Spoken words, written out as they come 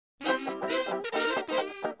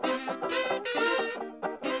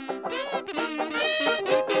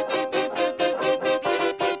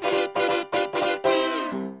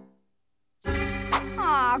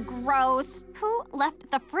gross. Who left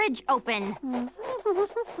the fridge open?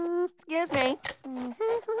 Excuse me.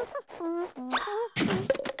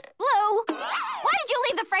 Blue, why did you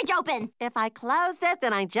leave the fridge open? If I closed it,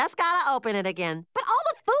 then I just gotta open it again. But all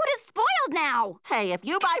the food is spoiled now. Hey, if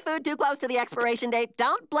you buy food too close to the expiration date,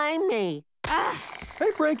 don't blame me. Ugh.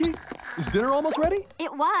 Hey, Frankie. Is dinner almost ready?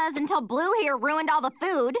 It was until Blue here ruined all the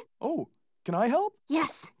food. Oh, can I help?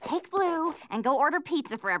 Yes, take Blue and go order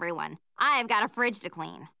pizza for everyone. I've got a fridge to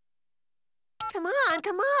clean. Come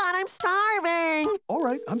on, I'm starving. All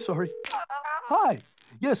right, I'm sorry. Hi.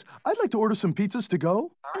 Yes, I'd like to order some pizzas to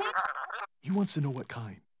go. He wants to know what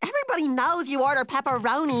kind. Everybody knows you order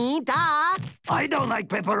pepperoni, duh. I don't like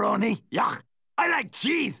pepperoni. Yuck. I like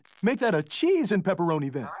cheese. Make that a cheese and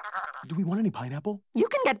pepperoni then. Do we want any pineapple? You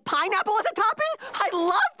can get pineapple as a topping? I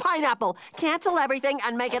love pineapple. Cancel everything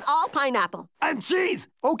and make it all pineapple. And cheese.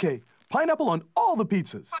 Okay, pineapple on all the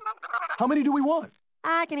pizzas. How many do we want?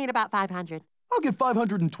 I can eat about 500. I'll get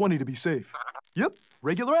 520 to be safe. Yep,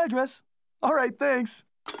 regular address. All right, thanks.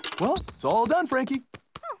 Well, it's all done, Frankie.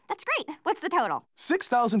 Oh, that's great. What's the total?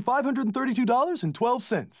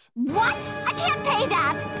 $6,532.12. What? I can't pay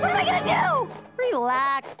that. What am I gonna do?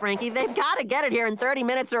 Relax, Frankie. They've got to get it here in 30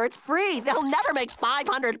 minutes or it's free. They'll never make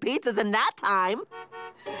 500 pizzas in that time.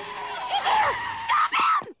 He's here! Stop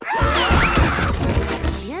him!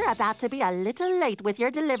 You're about to be a little late with your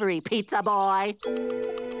delivery, pizza boy.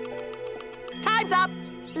 Time's up.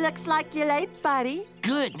 Looks like you're late, buddy.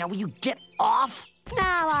 Good. Now will you get off?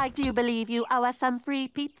 Now I do believe you owe us some free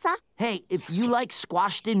pizza. Hey, if you like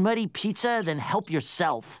squashed in muddy pizza, then help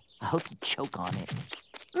yourself. I hope you choke on it.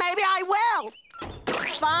 Maybe I will.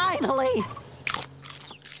 Finally.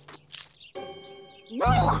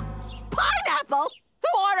 Ugh, pineapple? Who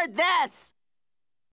ordered this?